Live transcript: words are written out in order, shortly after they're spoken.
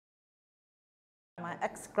My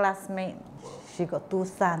ex-classmate, she got 2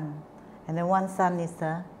 sons, and then one son is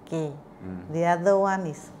gay. The other one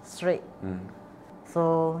is straight.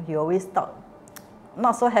 So he always talk,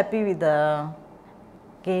 not so happy with the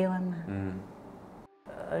gay one.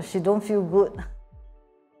 She don't feel good.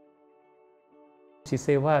 She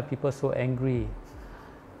said, why are people so angry?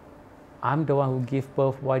 I'm the one who gave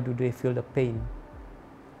birth, why do they feel the pain?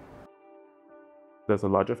 There's a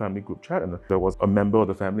larger family group chat, and there was a member of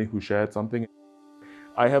the family who shared something.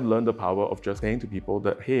 I have learned the power of just saying to people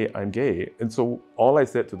that, hey, I'm gay. And so all I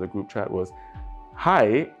said to the group chat was,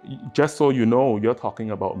 hi, just so you know, you're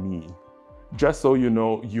talking about me. Just so you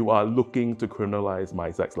know, you are looking to criminalize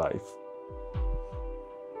my sex life.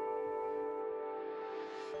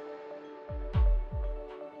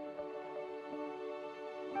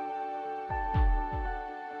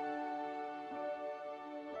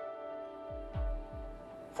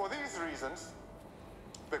 For these reasons,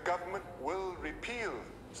 the government will repeal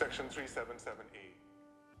Section 377A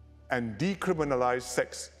and decriminalize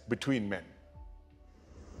sex between men.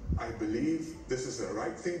 I believe this is the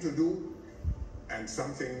right thing to do and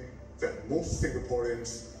something that most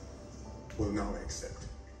Singaporeans will now accept.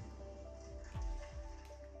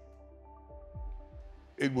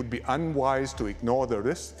 It would be unwise to ignore the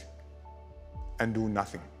risk and do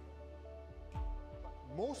nothing.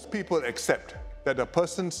 Most people accept that a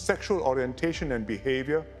person's sexual orientation and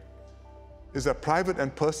behavior is a private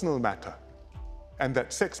and personal matter, and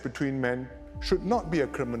that sex between men should not be a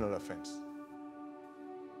criminal offense.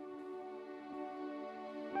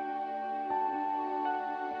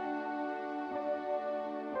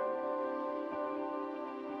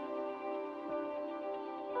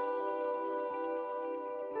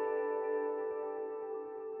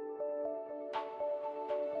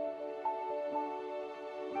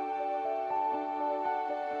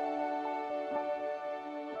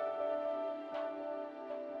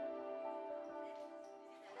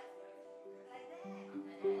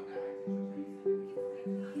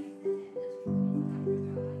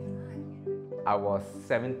 I was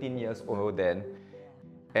 17 years old then,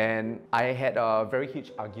 and I had a very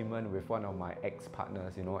huge argument with one of my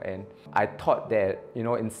ex-partners, and I thought that,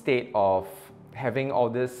 instead of having all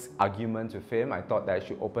these arguments with him, I thought that I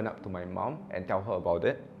should open up to my mom and tell her about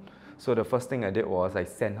it. So the first thing I did was I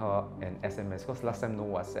sent her an SMS, because last time no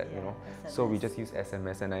WhatsApp, so we just used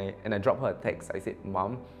SMS, and I dropped her a text. I said,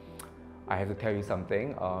 Mom, I have to tell you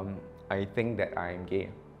something. I think that I'm gay.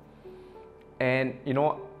 And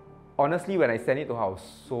honestly, when I sent it to her, I was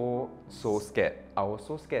so scared. I was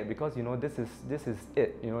so scared because this is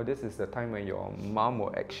it. This is the time when your mom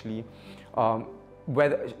will actually,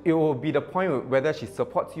 whether it will be the point whether she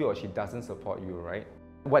supports you or she doesn't support you, right?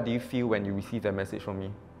 What do you feel when you receive that message from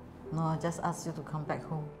me? No, I just asked you to come back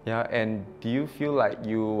home. Yeah, and do you feel like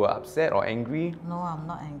you were upset or angry? No, I'm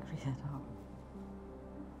not angry at all.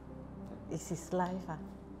 It's his life.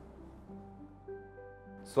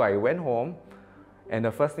 So I went home, and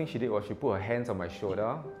the first thing she did was she put her hands on my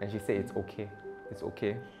shoulder and she said, it's okay, it's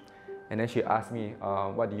okay. And then she asked me,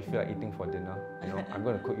 what do you feel like eating for dinner? I'm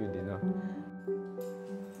going to cook you dinner.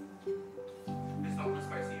 It's not too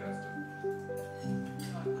spicy,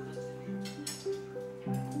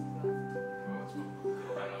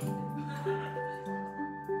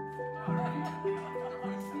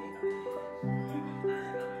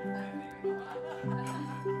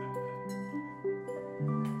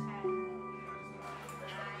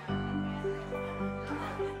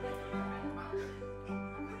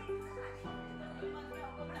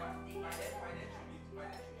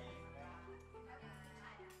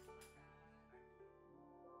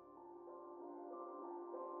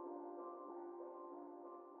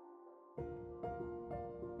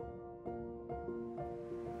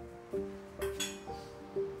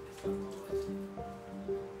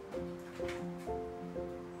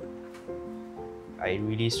 I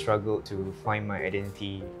really struggled to find my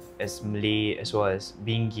identity as Malay as well as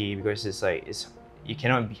being gay, because you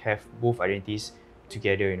cannot have both identities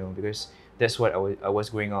together, because that's what I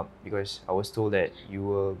was growing up, because I was told that you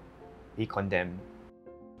will be condemned.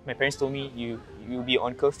 My parents told me you'll be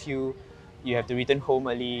on curfew, you have to return home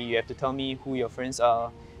early, you have to tell me who your friends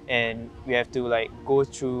are, and we have to go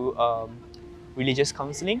through religious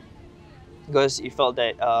counseling, because it felt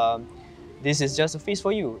that this is just a phase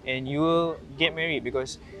for you and you will get married,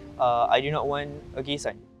 because I do not want a gay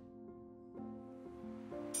son.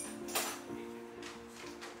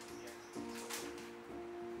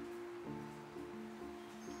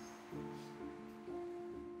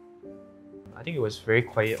 I think it was very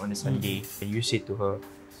quiet on a Sunday, and you said to her,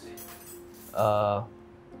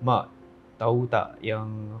 Mak, tahu tak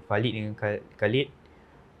yang Khalid dengan Khalid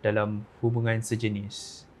dalam hubungan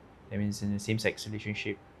sejenis. That means in a same-sex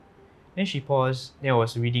relationship. Then she paused. Then I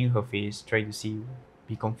was reading her face, trying to see,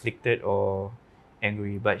 be conflicted or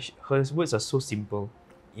angry. But her words are so simple.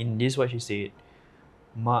 In this, what she said,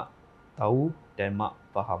 Mak tahu dan Mak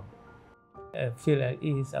faham. I feel at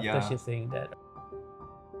ease after Yeah. she's saying that.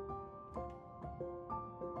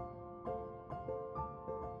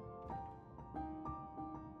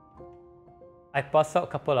 I passed out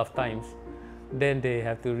a couple of times. Then they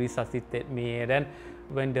have to resuscitate me. And then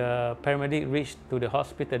when the paramedic reached to the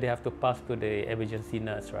hospital, they have to pass to the emergency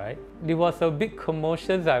nurse, right? There was a big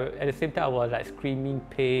commotion. At the same time, I was like screaming,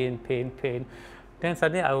 pain, pain, pain. Then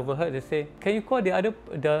suddenly I overheard they say, "Can you call the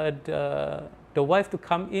wife to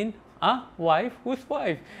come in?" Huh? Wife? Whose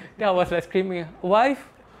wife? Then I was like screaming, "Wife?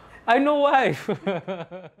 I know wife."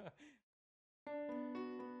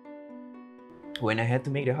 When I had to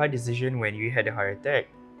make the hard decision when you had a heart attack,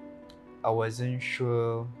 I wasn't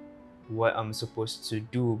sure what I'm supposed to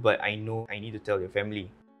do, but I know I need to tell your family.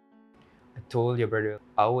 I told your brother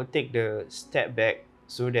I will take the step back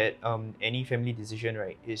so that any family decision,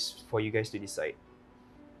 right, is for you guys to decide.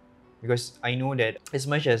 Because I know that as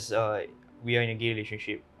much as we are in a gay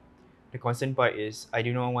relationship, the constant part is I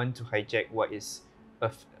do not want to hijack what is a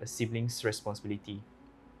sibling's responsibility.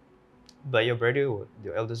 But your brother,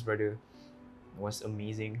 your eldest brother, was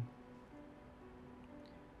amazing.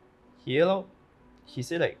 He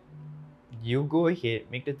said like, you go ahead,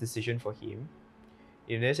 make the decision for him.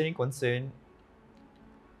 If there's any concern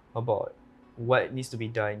about what needs to be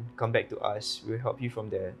done, come back to us. We'll help you from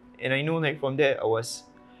there. And I know like from there I was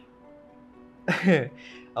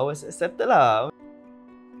I was accepted lah.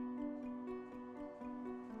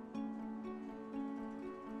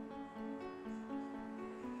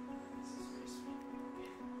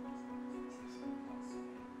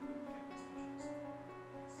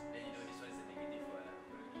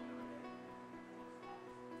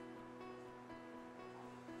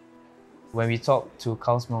 When we talked to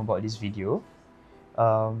Carl's mom about this video,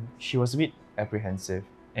 she was a bit apprehensive,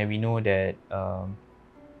 and we know that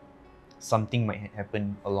something might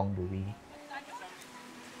happen along the way.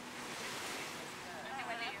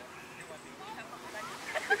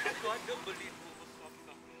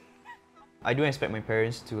 I don't expect my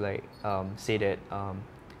parents to like say that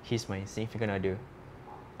he's my significant other.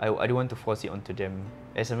 I don't want to force it onto them.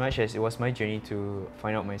 As much as it was my journey to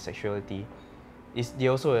find out my sexuality, they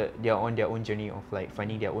are on their own journey of like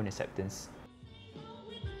finding their own acceptance.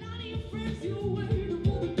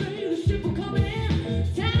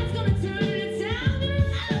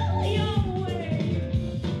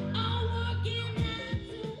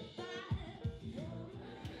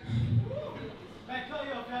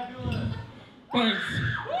 Thanks.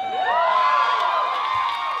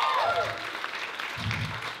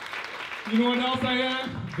 You know what else I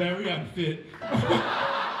am? Very unfit.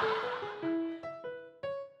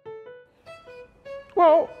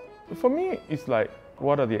 Well, for me, it's like,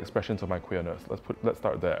 what are the expressions of my queerness? Let's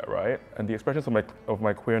start there, right? And the expressions of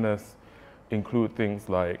my queerness include things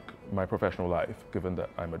like my professional life, given that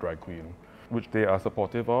I'm a drag queen, which they are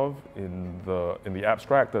supportive of in the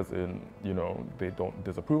abstract, as in, you know, they don't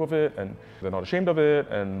disapprove of it and they're not ashamed of it,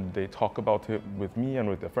 and they talk about it with me and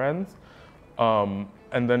with their friends.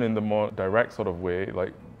 And then in the more direct sort of way,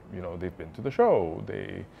 like, you know, they've been to the show,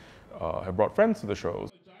 they have brought friends to the shows.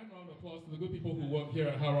 A giant round of applause to the good people who work here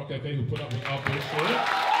at Hard Rock Cafe who put up with our bullshit.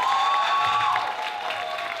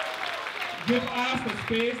 Give us the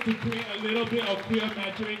space to create a little bit of queer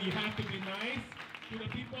magic. You have to be nice to the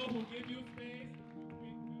people who give you space.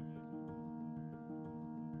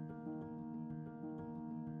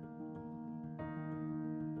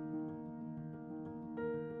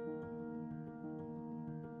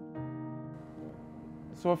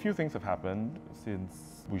 So a few things have happened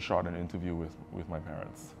since we shot an interview with my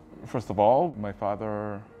parents. First of all, my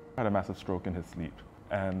father had a massive stroke in his sleep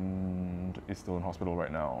and is still in hospital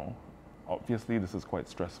right now. Obviously, this is quite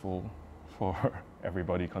stressful for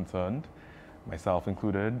everybody concerned, myself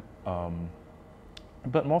included,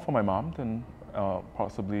 but more for my mom than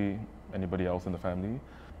possibly anybody else in the family.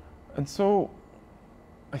 And so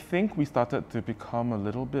I think we started to become a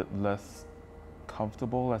little bit less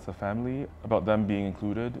comfortable as a family about them being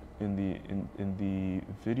included in the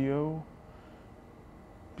video,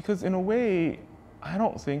 because in a way I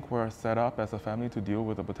don't think we're set up as a family to deal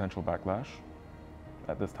with a potential backlash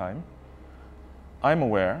at this time. I'm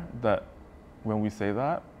aware that when we say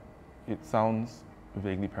that, it sounds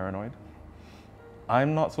vaguely paranoid.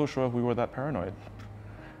 I'm not so sure if we were that paranoid.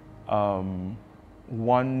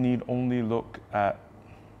 One need only look at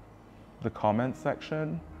the comment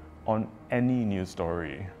section on any news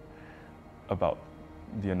story about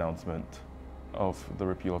the announcement of the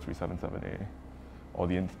repeal of 377A, or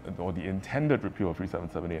the intended repeal of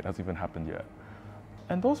 377A. It hasn't even happened yet.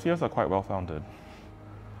 And those fears are quite well founded.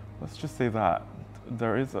 Let's just say that.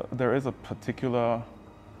 There is a particular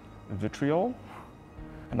vitriol,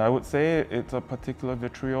 and I would say it's a particular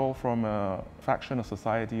vitriol from a faction of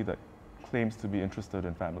society that claims to be interested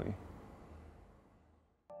in family.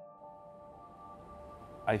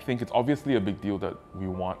 I think it's obviously a big deal that we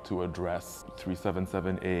want to address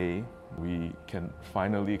 377A. We can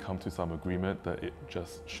finally come to some agreement that it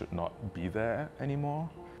just should not be there anymore.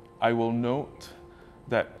 I will note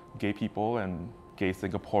that gay people and gay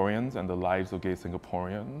Singaporeans and the lives of gay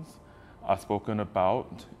Singaporeans are spoken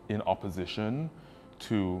about in opposition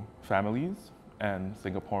to families and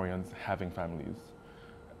Singaporeans having families,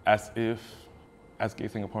 as if, as gay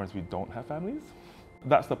Singaporeans, we don't have families.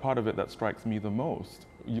 That's the part of it that strikes me the most.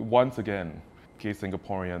 Once again, gay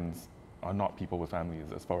Singaporeans are not people with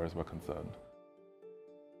families as far as we're concerned.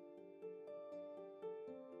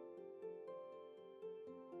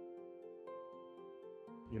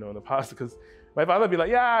 You know, in the past, because my father would be like,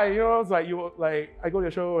 yeah, you know, it's like, I go to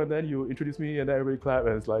your show and then you introduce me and then everybody clap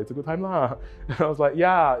and it's like, it's a good time lah. And I was like,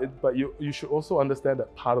 yeah, but you should also understand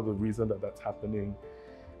that part of the reason that that's happening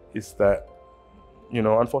is that, you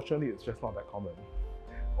know, unfortunately, it's just not that common.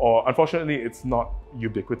 Or unfortunately, it's not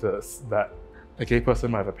ubiquitous that a gay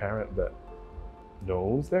person might have a parent that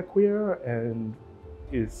knows they're queer and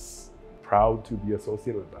is proud to be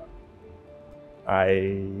associated with that.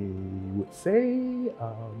 I would say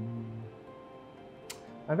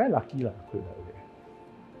I'm very lucky lah, put it that way.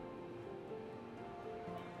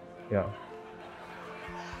 Yeah.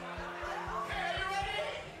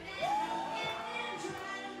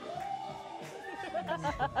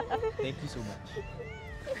 Thank you so much.